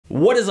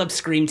What is up,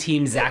 Scream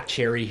Team? Zach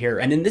Cherry here,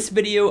 and in this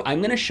video I'm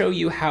going to show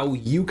you how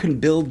you can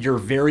build your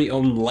very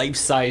own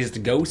life-sized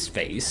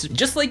Ghostface,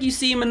 just like you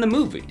see him in the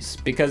movies,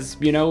 because,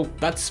 you know,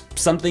 that's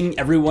something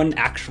everyone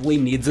actually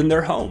needs in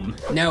their home.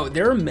 Now,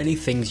 there are many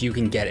things you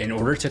can get in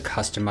order to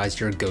customize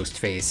your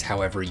Ghostface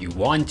however you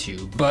want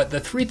to, but the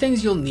three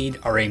things you'll need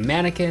are a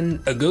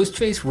mannequin, a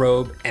Ghostface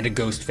robe, and a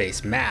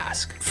Ghostface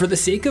mask. For the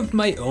sake of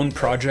my own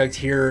project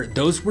here,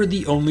 those were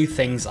the only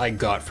things I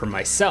got for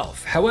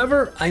myself.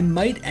 However, I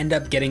might end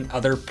up getting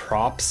other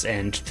props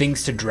and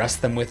things to dress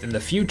them with in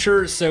the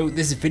future, so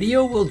this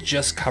video will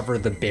just cover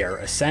the bare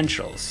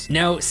essentials.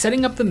 Now,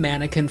 setting up the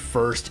mannequin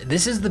first,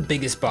 this is the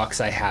biggest box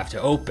I have to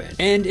open.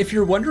 And if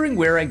you're wondering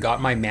where I got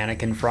my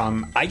mannequin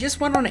from, I just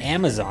went on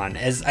Amazon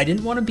as I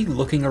didn't want to be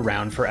looking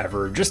around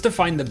forever just to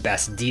find the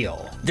best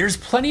deal. There's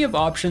plenty of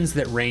options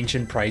that range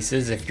in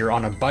prices if you're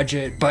on a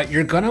budget, but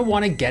you're gonna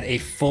want to get a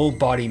full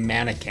body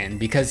mannequin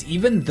because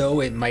even though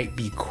it might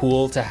be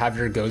cool to have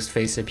your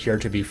Ghostface appear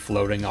to be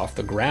floating off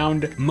the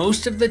ground,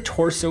 most of the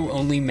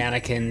torso-only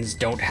mannequins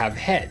don't have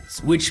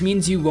heads, which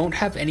means you won't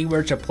have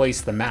anywhere to place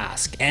the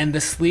mask, and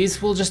the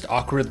sleeves will just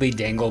awkwardly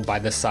dangle by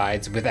the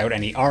sides without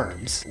any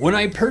arms. When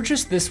I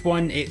purchased this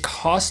one, it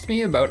cost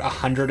me about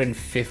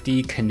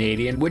 150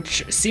 Canadian,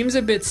 which seems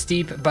a bit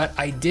steep, but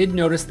I did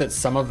notice that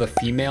some of the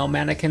female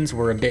mannequins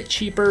were a bit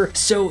cheaper,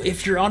 so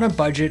if you're on a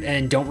budget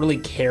and don't really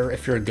care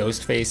if your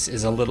Ghostface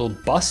is a little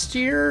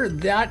bustier,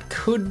 that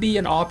could be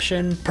an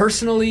option.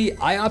 Personally,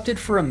 I opted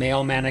for a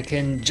male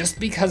mannequin just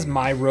because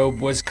my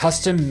robe was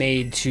custom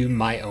made to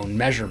my own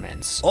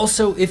measurements.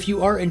 Also, if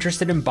you are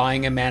interested in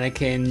buying a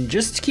mannequin,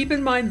 just keep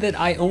in mind that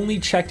I only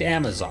checked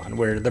Amazon,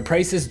 where the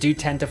prices do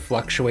tend to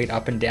fluctuate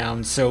up and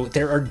down, so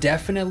there are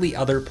definitely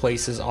other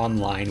places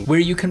online where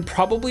you can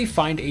probably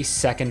find a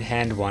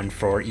second-hand one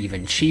for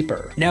even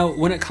cheaper. Now,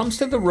 when it comes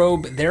to the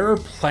robe, there are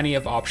plenty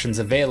of options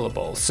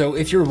available, so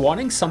if you're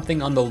wanting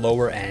something on the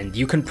lower end,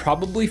 you can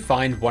probably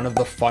find one of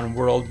the Fun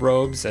World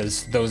robes,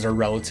 as those are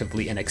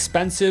relatively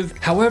inexpensive.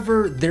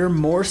 However, they're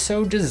more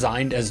so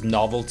designed as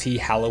novelty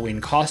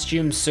Halloween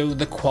costumes, so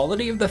the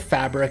quality of the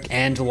fabric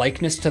and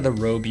likeness to the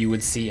robe you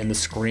would see in the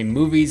Scream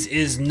movies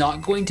is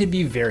not going to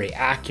be very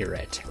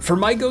accurate. For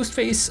my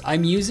Ghostface,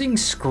 I'm using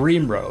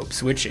Scream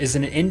Robes, which is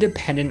an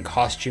independent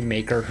costume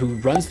maker who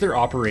runs their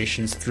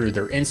operations through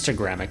their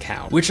Instagram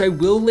account, which I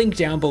will link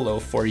down below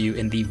for you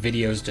in the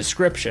video's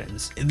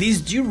descriptions.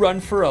 These do run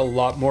for a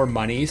lot more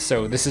money,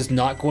 so this is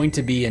not going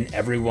to be in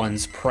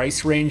everyone's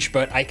price range,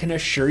 but I can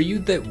assure you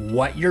that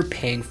what you're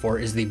paying for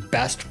is the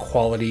best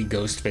quality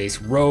Ghostface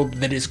robe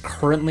that is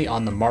currently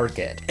on the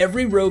market.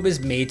 Every robe is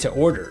made to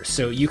order,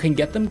 so you can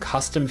get them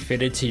custom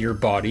fitted to your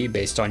body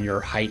based on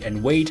your height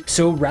and weight,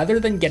 so rather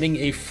than getting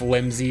a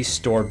flimsy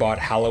store-bought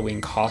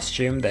Halloween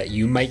costume that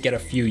you might get a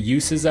few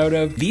uses out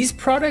of, these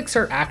products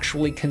are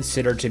actually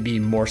considered to be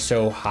more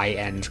so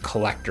high-end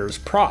collector's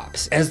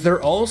props, as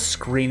they're all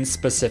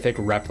screen-specific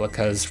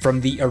replicas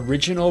from the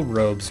original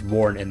robes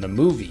worn in the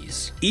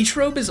movies. Each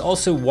robe is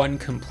also one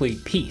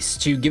complete piece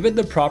to give it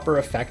the proper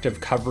effect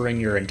of covering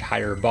your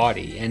entire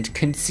body and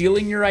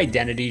concealing your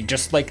identity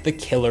just like the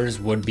killers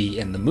would be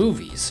in the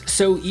movies.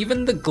 So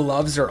even the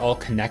gloves are all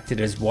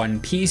connected as one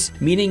piece,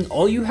 meaning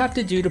all you have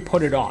to do to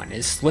put it on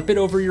is slip it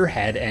over your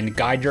head and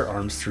guide your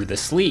arms through the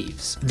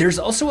sleeves. There's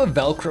also a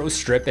Velcro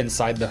strip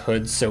inside the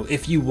hood, so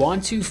if you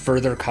want to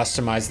further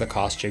customize the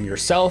costume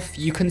yourself,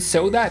 you can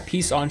sew that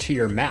piece onto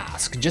your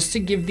mask just to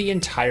give the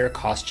entire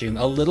costume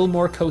a little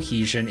more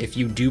cohesion if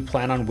you do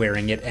plan on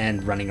wearing it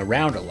and running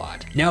around a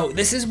lot. Now,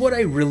 this is what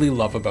I really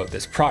love about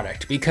this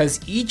product, because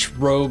each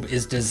robe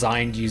is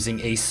designed using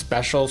a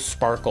special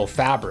sparkle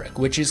fabric,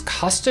 which is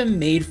custom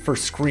made for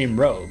Scream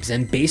robes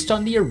and based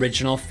on the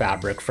original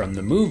fabric from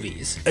the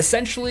movies.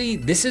 Essentially,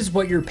 this is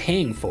what you're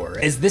paying for,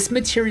 as this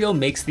material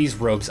makes these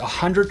robes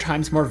 100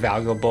 times more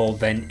valuable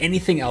than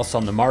anything else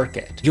on the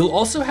market. You'll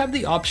also have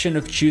the option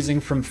of choosing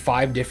from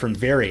 5 different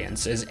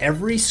variants, as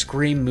every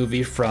Scream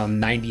movie from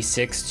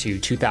 '96 to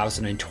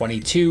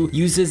 2022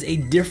 uses a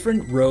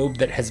different robe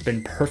that has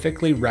been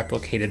perfectly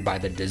replicated by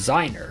the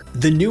designer.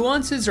 The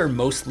nuances are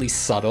mostly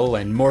subtle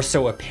and more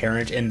so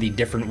apparent in the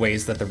different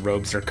ways that the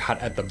robes are cut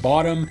at the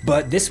bottom,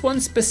 but this one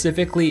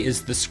specifically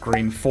is the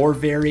Scream 4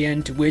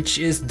 variant, which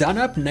is done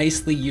up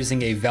nicely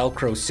using a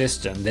Velcro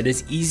system that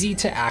is easy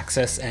to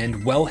access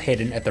and well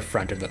hidden at the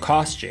front of the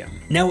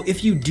costume. Now,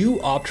 if you do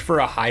opt for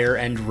a higher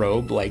end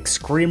robe like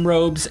Scream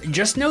robes,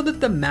 just know that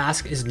the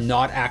mask is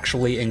not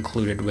actually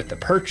included with the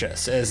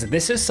purchase, as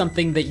this is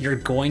something that you're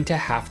going to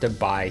have to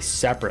buy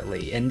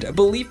separately, and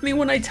believe me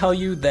when I tell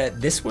you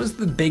that this was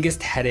the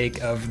biggest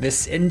headache of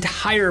this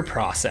entire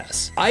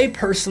process. I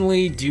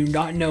personally do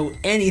not know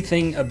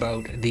anything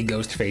about the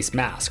Ghostface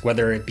mask,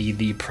 whether it be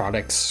the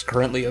products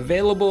currently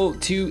available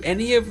to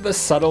any of the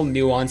subtle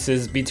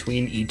nuances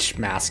between each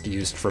mask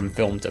used from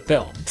film to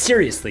film.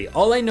 Seriously,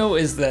 all I know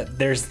is that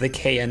there's the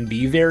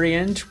KNB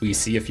variant we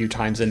see a few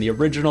times in the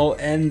original,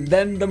 and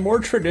then the more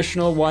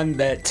traditional one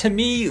that to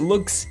me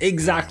looks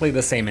exactly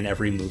the same in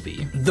every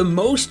movie. The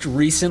most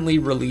recently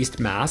released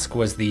mask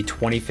was the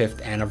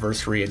 25th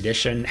anniversary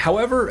edition.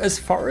 However, as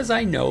far as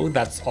I know,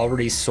 that's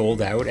already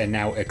sold out and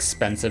now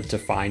expensive to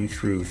find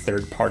through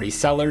third-party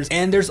sellers.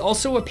 And there's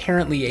also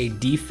apparently a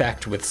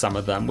defect with some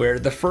of them where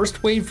the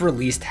first wave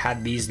released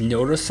had these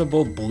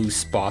noticeable blue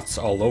spots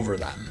all over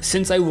them.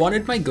 Since I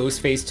wanted my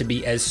Ghostface to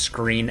be as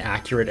screen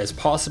accurate as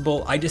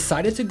possible, I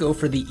decided to go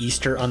for the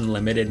Easter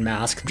Unlimited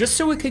mask just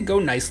so it could go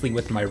nicely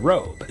with my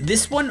robe.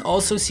 This one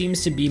also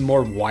seems to be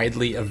more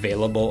widely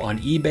available on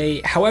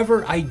eBay.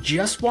 However, I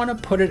just want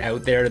to put it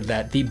out there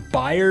that the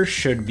buyer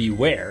should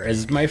beware,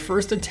 as my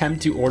first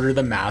attempt to order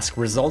the mask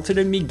resulted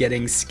in me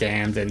getting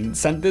scammed and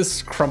sent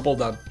this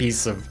crumpled up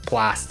piece of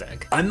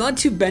plastic. I'm not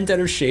too bent out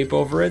of shape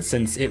over it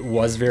since it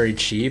was very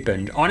cheap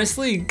and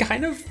honestly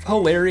kind of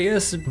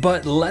hilarious,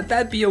 but let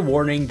that be a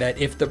warning that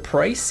if the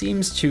price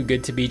seems too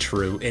good to be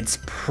true, it's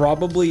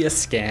probably a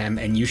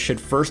scam and you should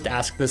first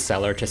ask the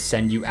seller to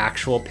send you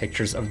actual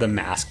pictures of the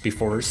mask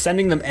before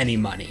sending them any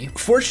money.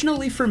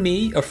 Fortunately for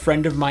me, a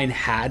friend of mine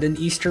had an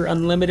Easter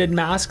Unlimited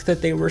mask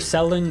that they were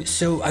selling,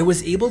 so I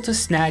was able to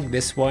snag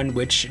this one,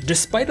 which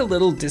despite a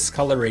little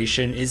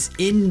discoloration is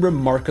in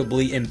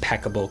remarkably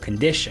impeccable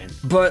condition.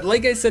 But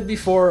like I said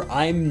before,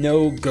 I'm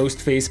no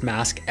Ghostface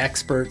Mask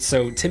expert,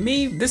 so to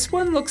me this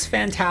one looks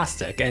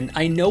fantastic and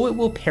I know it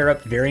will pair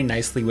up very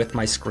nicely with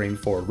my Scream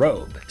 4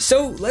 robe.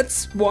 So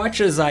let's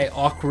watch as I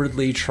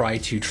awkwardly try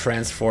to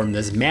transform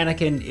this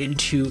mannequin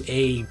into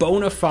a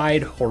bona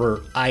fide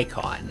horror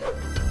icon.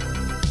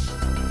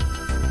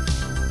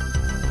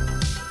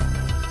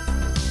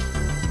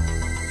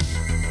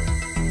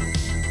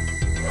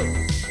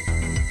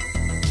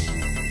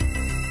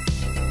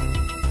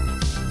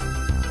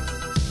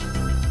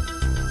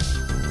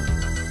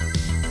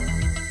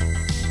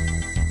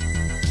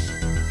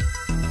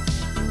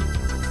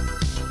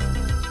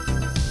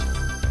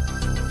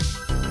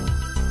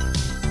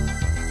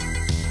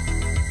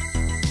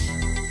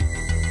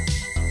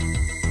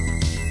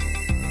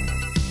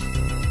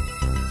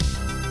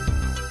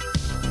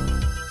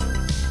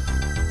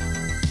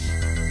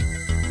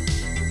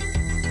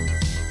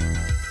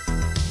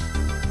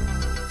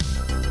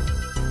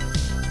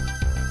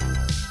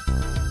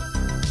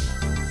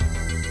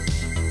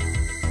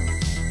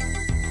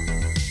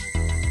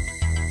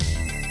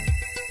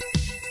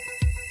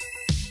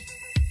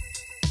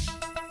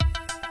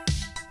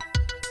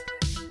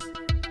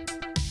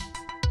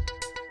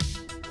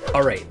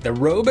 Alright, the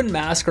robe and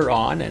mask are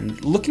on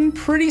and looking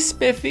pretty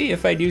spiffy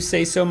if I do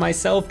say so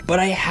myself, but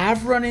I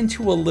have run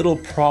into a little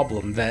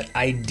problem that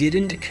I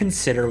didn't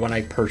consider when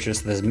I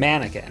purchased this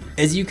mannequin.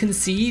 As you can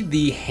see,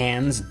 the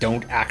hands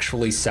don't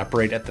actually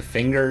separate at the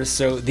fingers,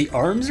 so the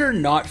arms are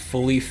not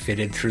fully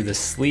fitted through the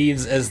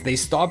sleeves as they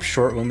stop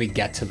short when we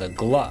get to the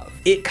glove.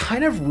 It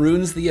kind of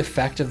ruins the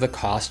effect of the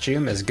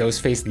costume as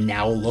Ghostface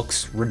now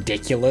looks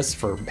ridiculous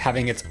for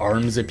having its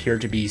arms appear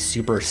to be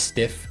super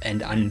stiff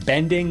and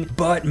unbending,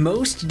 but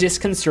most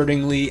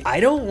disconcertingly, I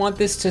don't want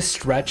this to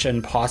stretch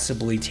and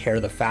possibly tear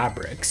the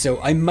fabric,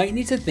 so I might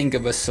need to think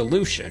of a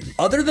solution.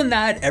 Other than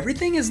that,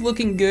 everything is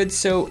looking good,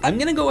 so I'm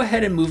gonna go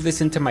ahead and move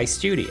this into my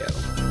studio.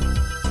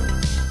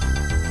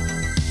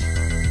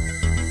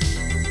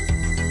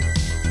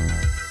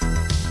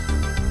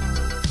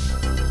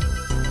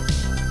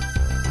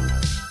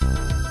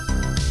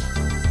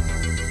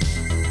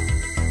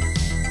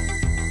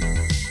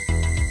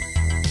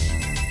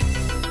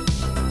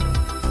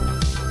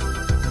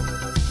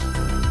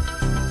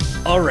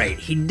 Alright,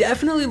 he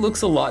definitely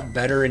looks a lot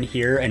better in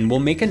here and will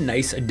make a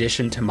nice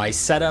addition to my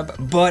setup,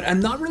 but I'm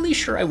not really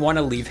sure I want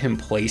to leave him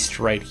placed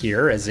right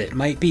here as it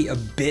might be a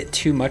bit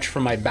too much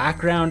for my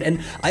background,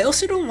 and I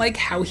also don't like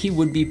how he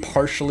would be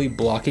partially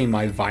blocking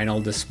my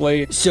vinyl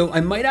display, so I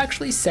might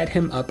actually set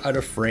him up out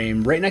of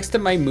frame right next to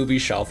my movie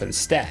shelf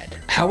instead.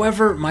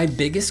 However, my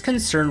biggest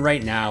concern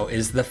right now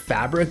is the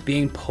fabric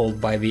being pulled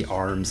by the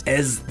arms,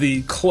 as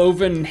the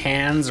cloven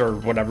hands, or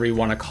whatever you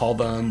want to call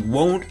them,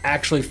 won't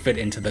actually fit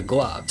into the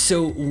glove.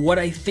 So what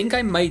I think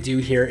I might do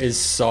here is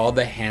saw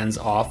the hands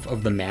off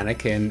of the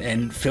mannequin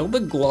and fill the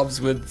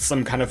gloves with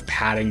some kind of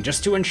padding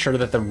just to ensure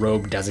that the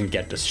robe doesn't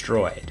get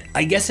destroyed.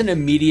 I guess an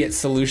immediate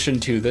solution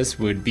to this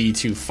would be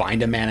to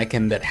find a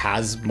mannequin that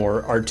has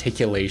more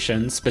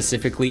articulation,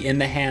 specifically in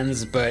the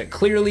hands, but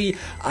clearly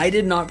I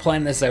did not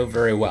plan this out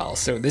very well,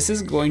 so this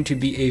is going to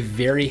be a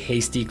very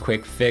hasty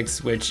quick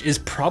fix, which is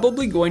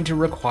probably going to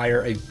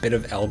require a bit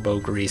of elbow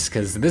grease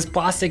because this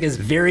plastic is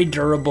very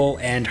durable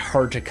and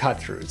hard to cut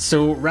through.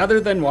 So rather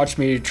than watch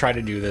me try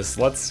to do this,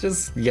 let's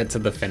just get to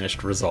the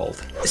finished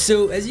result.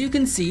 So as you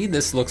can see,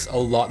 this looks a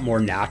lot more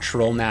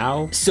natural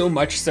now, so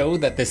much so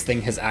that this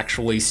thing has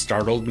actually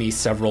startled me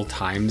several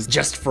times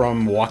just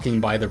from walking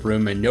by the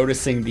room and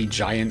noticing the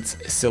giant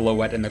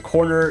silhouette in the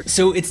corner,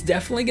 so it's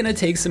definitely gonna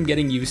take some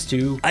getting used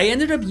to. I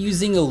ended up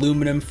using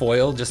aluminum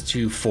foil just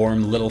to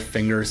form little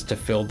fingers to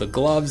fill the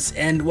gloves,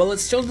 and while it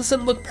still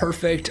doesn't look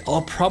perfect,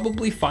 I'll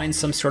probably find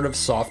some sort of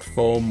soft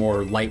foam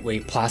or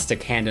lightweight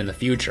plastic hand in the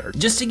future,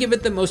 just to give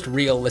it the most most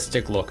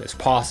realistic look as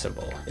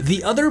possible.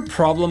 The other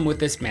problem with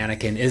this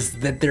mannequin is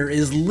that there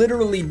is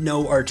literally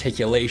no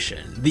articulation.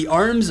 The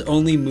arms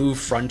only move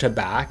front to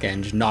back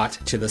and not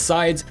to the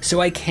sides,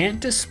 so I can't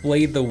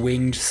display the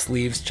winged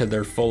sleeves to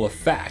their full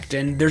effect,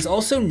 and there's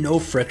also no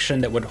friction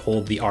that would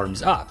hold the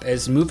arms up,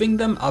 as moving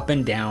them up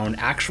and down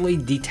actually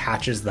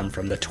detaches them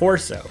from the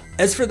torso.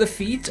 As for the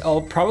feet,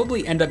 I'll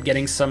probably end up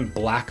getting some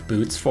black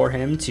boots for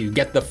him to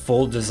get the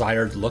full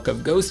desired look of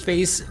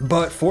Ghostface,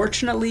 but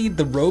fortunately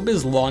the robe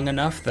is long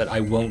enough that I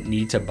won't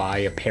need to buy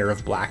a pair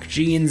of black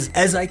jeans,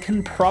 as I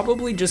can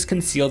probably just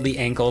conceal the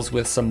ankles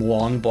with some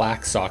long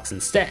black socks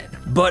instead.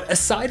 But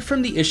aside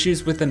from the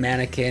issues with the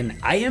mannequin,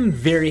 I am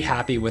very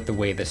happy with the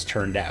way this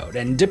turned out,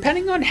 and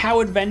depending on how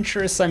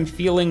adventurous I'm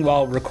feeling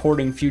while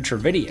recording future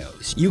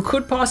videos, you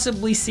could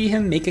possibly see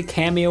him make a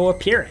cameo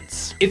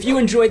appearance. If you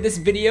enjoyed this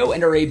video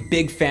and are a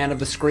big fan of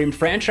the Scream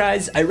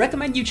franchise, I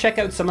recommend you check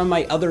out some of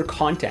my other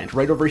content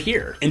right over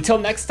here. Until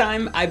next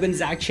time, I've been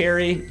Zach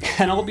Cherry,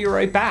 and I'll be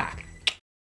right back.